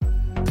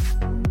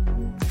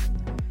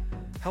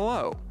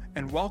Hello,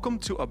 and welcome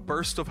to A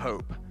Burst of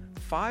Hope,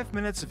 5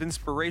 minutes of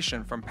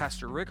inspiration from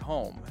Pastor Rick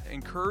Holm,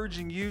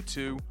 encouraging you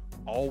to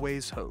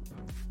always hope.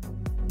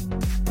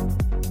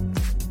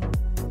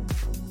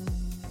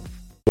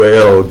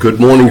 Well, good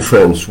morning,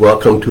 friends.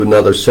 Welcome to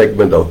another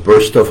segment of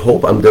Burst of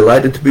Hope. I'm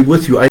delighted to be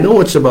with you. I know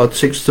it's about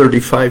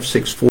 6:35,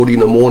 6:40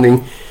 in the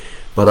morning,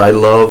 but I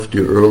love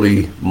the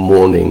early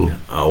morning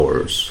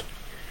hours.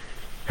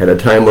 Had a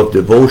time of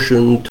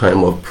devotion,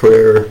 time of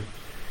prayer,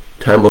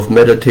 time of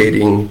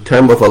meditating,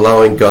 time of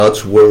allowing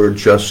God's Word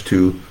just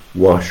to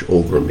wash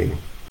over me.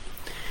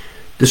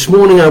 This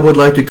morning I would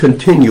like to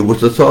continue with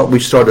the thought we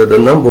started a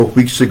number of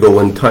weeks ago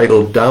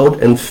entitled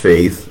Doubt and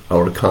Faith,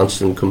 Our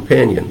Constant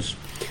Companions.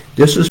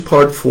 This is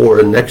part 4,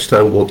 and next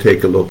time we'll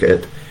take a look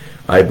at,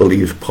 I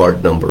believe,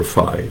 part number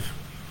 5.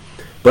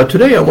 But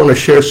today I want to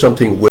share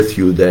something with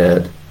you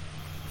that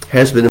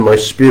has been in my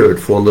spirit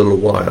for a little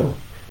while,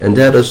 and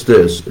that is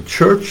this: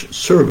 church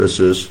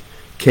services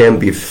can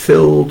be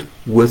filled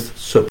with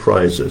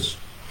surprises.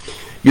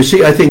 You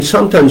see, I think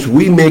sometimes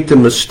we make the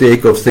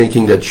mistake of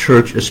thinking that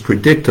church is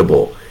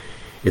predictable.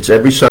 It's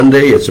every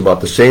Sunday, it's about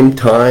the same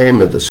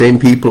time, and the same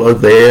people are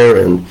there,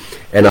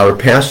 and our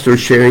pastor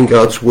sharing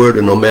God's Word,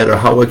 and no matter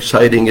how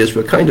exciting it is,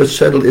 we're kind of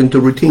settled into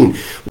routine.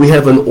 We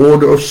have an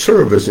order of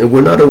service, and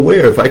we're not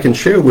aware, if I can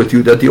share with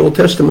you, that the Old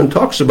Testament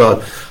talks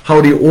about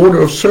how the order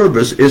of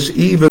service is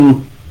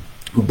even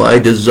by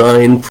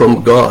design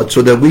from God,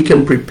 so that we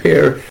can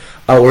prepare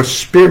our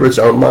spirits,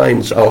 our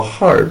minds, our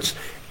hearts,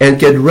 and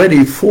get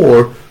ready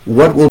for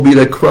what will be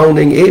the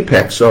crowning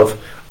apex of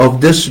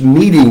this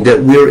meeting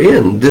that we're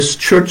in, this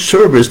church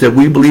service that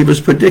we believe is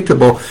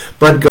predictable.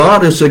 But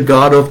God is a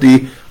God of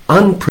the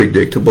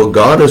unpredictable.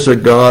 God is a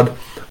God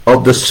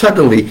of the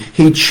suddenly.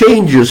 He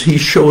changes, He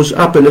shows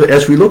up. And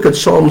as we look at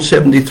Psalm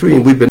 73,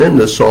 and we've been in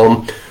this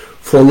psalm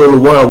for a little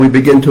while, we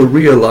begin to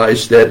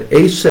realize that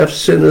Asaph's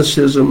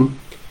cynicism,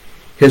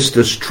 his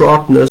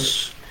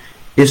distraughtness,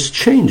 is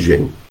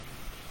changing.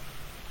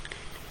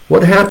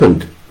 What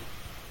happened?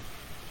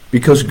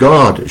 Because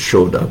God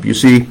showed up. You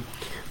see,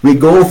 we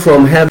go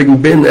from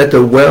having been at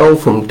the well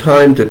from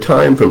time to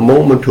time, from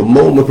moment to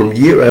moment, from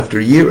year after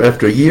year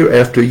after year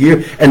after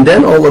year, and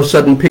then all of a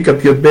sudden pick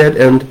up your bed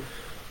and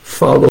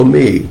follow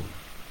me.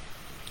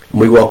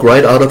 We walk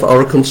right out of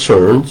our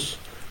concerns,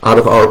 out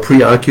of our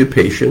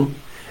preoccupation,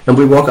 and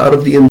we walk out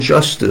of the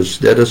injustice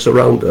that is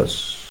around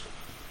us.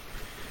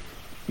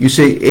 You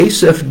see,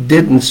 Asaph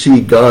didn't see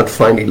God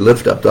finally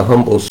lift up the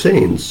humble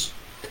saints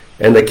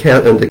and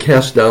to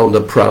cast down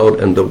the proud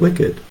and the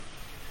wicked.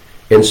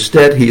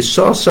 Instead, he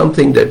saw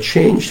something that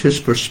changed his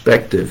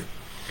perspective.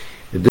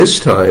 This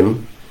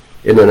time,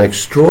 in an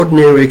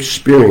extraordinary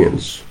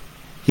experience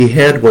he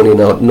had when he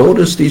now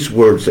noticed these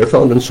words. They're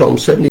found in Psalm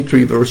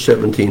 73, verse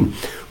 17.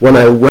 When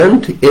I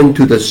went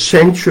into the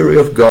sanctuary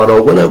of God,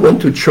 or when I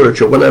went to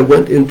church, or when I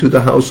went into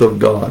the house of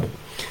God.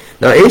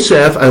 Now,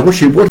 Asaph, I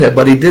wish he would have,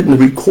 but he didn't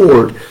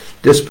record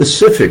the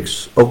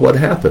specifics of what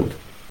happened.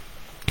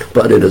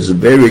 But it is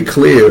very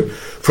clear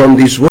from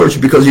these words,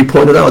 because he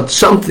pointed out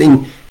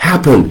something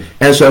happened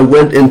as I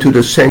went into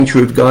the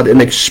sanctuary of God,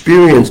 an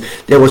experience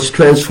that was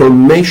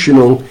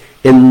transformational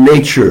in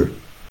nature.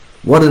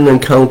 What an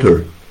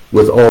encounter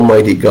with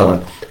Almighty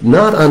God.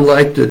 Not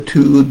unlike the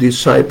two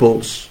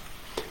disciples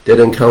that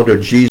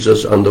encountered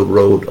Jesus on the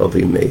road of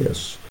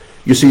Emmaus.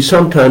 You see,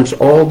 sometimes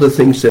all the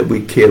things that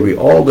we carry,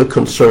 all the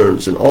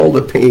concerns and all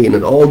the pain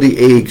and all the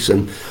aches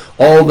and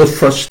all the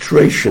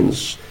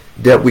frustrations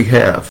that we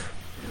have,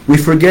 we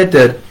forget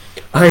that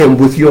I am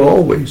with you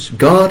always.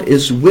 God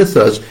is with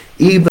us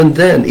even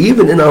then.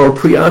 Even in our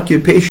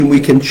preoccupation,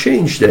 we can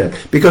change that.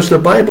 Because the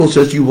Bible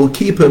says you will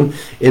keep him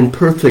in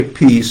perfect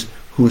peace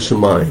whose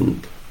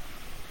mind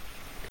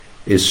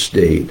is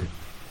stayed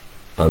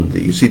on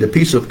thee. You see, the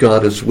peace of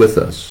God is with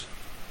us.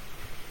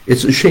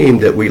 It's a shame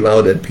that we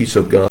allow that peace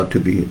of God to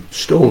be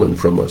stolen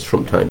from us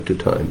from time to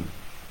time.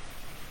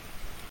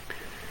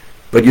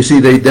 But you see,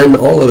 they then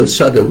all of a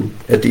sudden,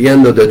 at the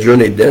end of the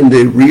journey, then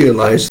they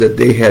realized that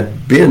they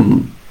had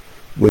been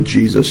with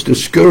Jesus.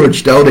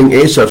 Discouraged, doubting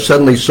Asaph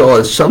suddenly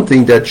saw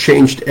something that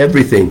changed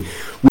everything.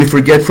 We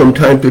forget from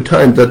time to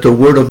time that the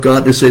Word of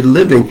God is a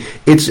living,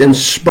 it's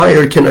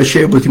inspired. Can I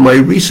share with you my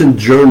recent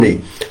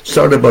journey?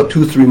 Started about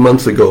 2-3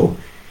 months ago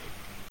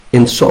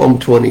in Psalm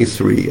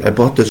 23. I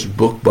bought this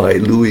book by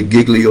Louis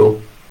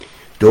Giglio,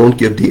 Don't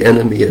Give the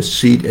Enemy a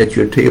Seat at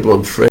Your Table.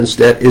 And friends,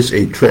 that is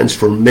a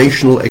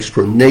transformational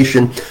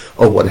explanation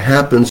of what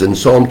happens in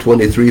Psalm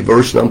 23,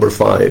 verse number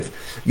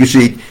 5. You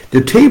see,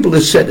 the table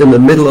is set in the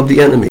middle of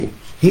the enemy.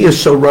 He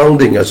is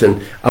surrounding us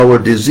in our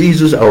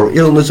diseases, our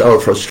illness, our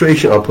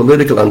frustration, our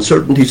political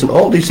uncertainties, and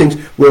all these things.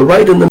 We're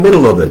right in the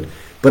middle of it.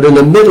 But in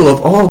the middle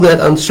of all that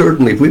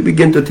uncertainty, if we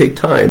begin to take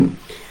time,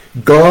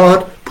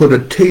 God put a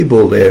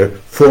table there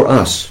for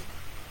us.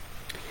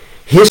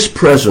 His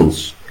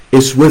presence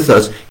is with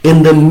us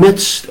in the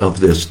midst of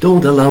this.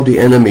 Don't allow the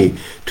enemy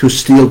to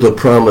steal the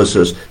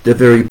promises, the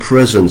very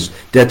presence,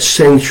 that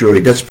sanctuary,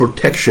 that's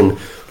protection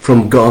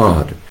from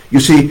God. You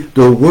see,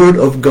 the Word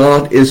of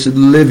God is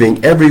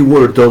living. Every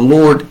word, the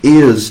Lord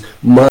is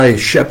my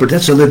shepherd.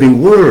 That's a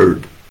living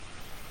Word.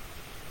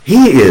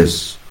 He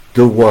is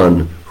the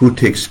one who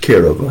takes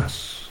care of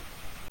us.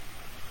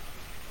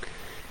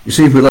 You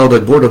see, if we allow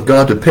the Word of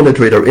God to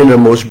penetrate our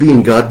innermost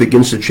being, God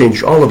begins to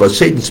change all of us.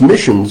 Satan's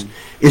mission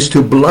is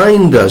to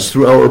blind us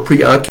through our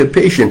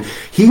preoccupation.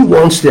 He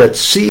wants that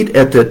seat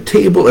at the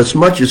table as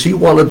much as he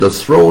wanted the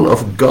throne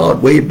of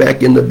God way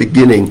back in the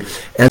beginning,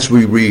 as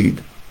we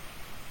read.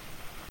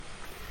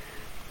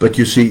 But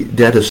you see,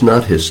 that is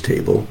not his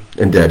table,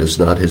 and that is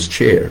not his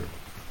chair.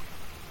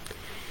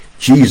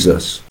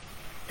 Jesus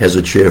has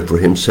a chair for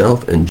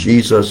himself, and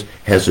Jesus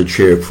has a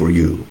chair for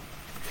you.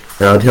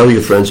 And I'll tell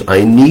you, friends,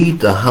 I need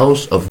the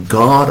house of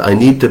God. I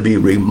need to be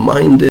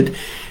reminded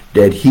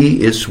that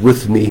he is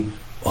with me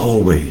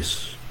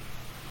always.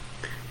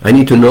 I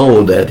need to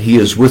know that he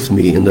is with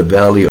me in the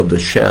valley of the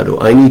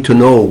shadow. I need to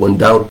know when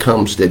doubt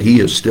comes that he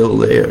is still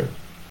there.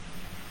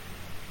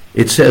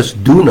 It says,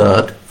 do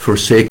not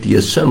forsake the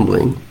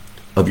assembling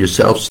of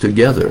yourselves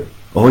together.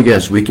 Oh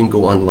yes, we can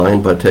go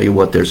online, but I tell you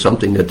what, there's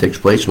something that takes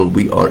place when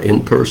we are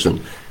in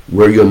person.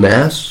 Wear your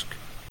mask,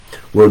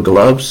 wear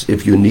gloves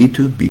if you need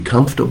to, be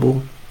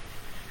comfortable.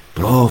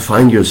 But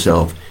find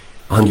yourself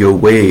on your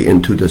way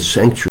into the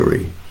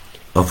sanctuary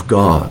of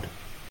God.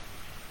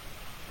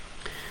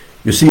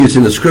 You see, it's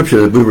in the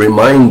scripture that we're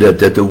reminded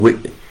that the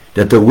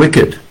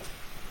wicked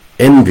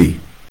envy,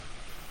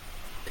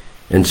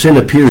 and sin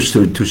appears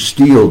to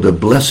steal the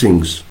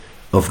blessings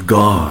of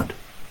God.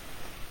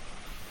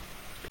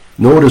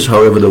 Notice,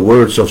 however, the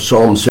words of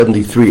Psalm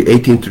 73,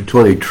 18 through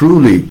 20.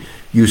 Truly,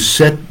 you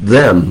set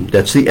them,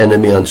 that's the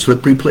enemy, on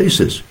slippery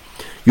places.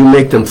 You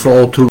make them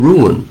fall to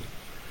ruin.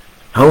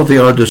 How they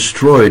are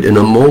destroyed in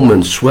a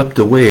moment, swept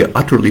away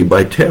utterly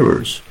by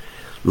terrors.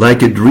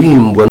 Like a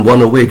dream when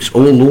one awakes, O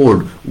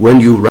Lord,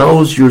 when you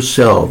rouse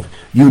yourself,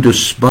 you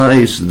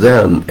despise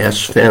them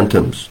as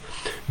phantoms.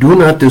 Do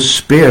not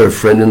despair,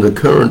 friend, in the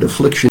current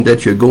affliction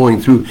that you're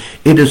going through.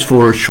 It is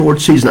for a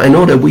short season. I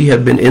know that we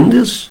have been in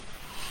this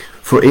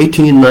for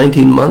 18,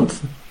 19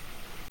 months.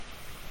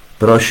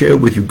 But I'll share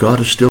with you, God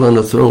is still on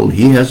the throne.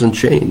 He hasn't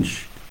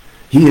changed.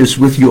 He is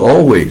with you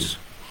always.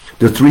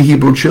 The 3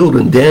 Hebrew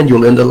children,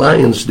 Daniel in the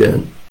lion's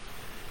den.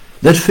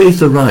 Let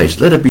faith arise.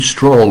 Let it be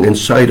strong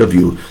inside of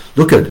you.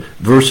 Look at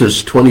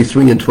verses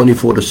 23 and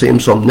 24, the same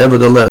psalm.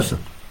 Nevertheless,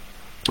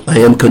 I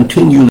am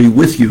continually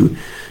with you.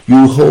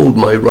 You hold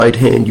my right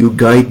hand. You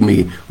guide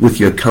me with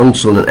your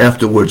counsel, and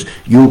afterwards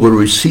you will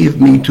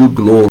receive me to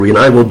glory. And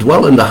I will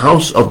dwell in the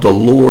house of the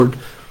Lord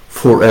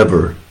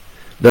forever.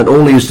 Not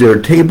only is there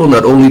a table,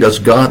 not only does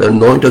God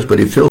anoint us, but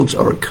he fills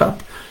our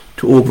cup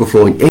to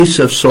overflowing.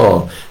 Asaph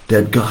saw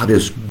that God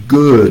is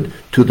good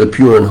to the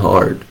pure in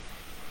heart.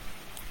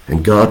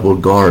 And God will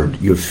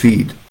guard your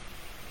feet.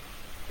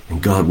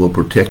 And God will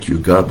protect you.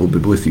 God will be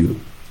with you.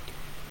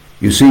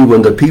 You see,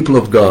 when the people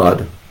of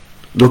God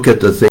look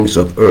at the things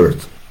of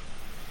earth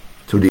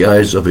through the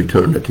eyes of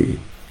eternity,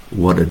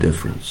 what a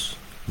difference.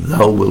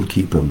 Thou wilt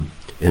keep him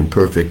in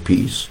perfect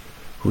peace,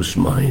 whose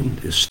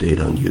mind is stayed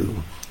on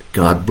you.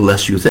 God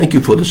bless you. Thank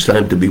you for this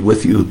time to be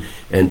with you,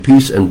 and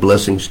peace and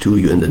blessings to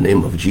you in the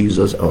name of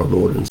Jesus, our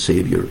Lord and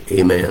Savior.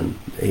 Amen.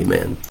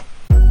 Amen.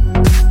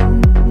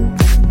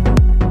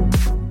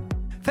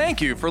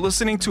 Thank you for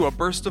listening to A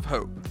Burst of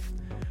Hope.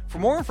 For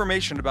more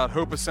information about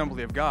Hope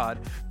Assembly of God,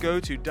 go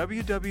to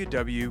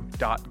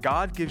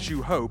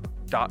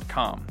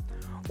www.godgivesyouhope.com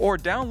or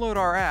download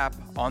our app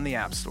on the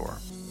App Store.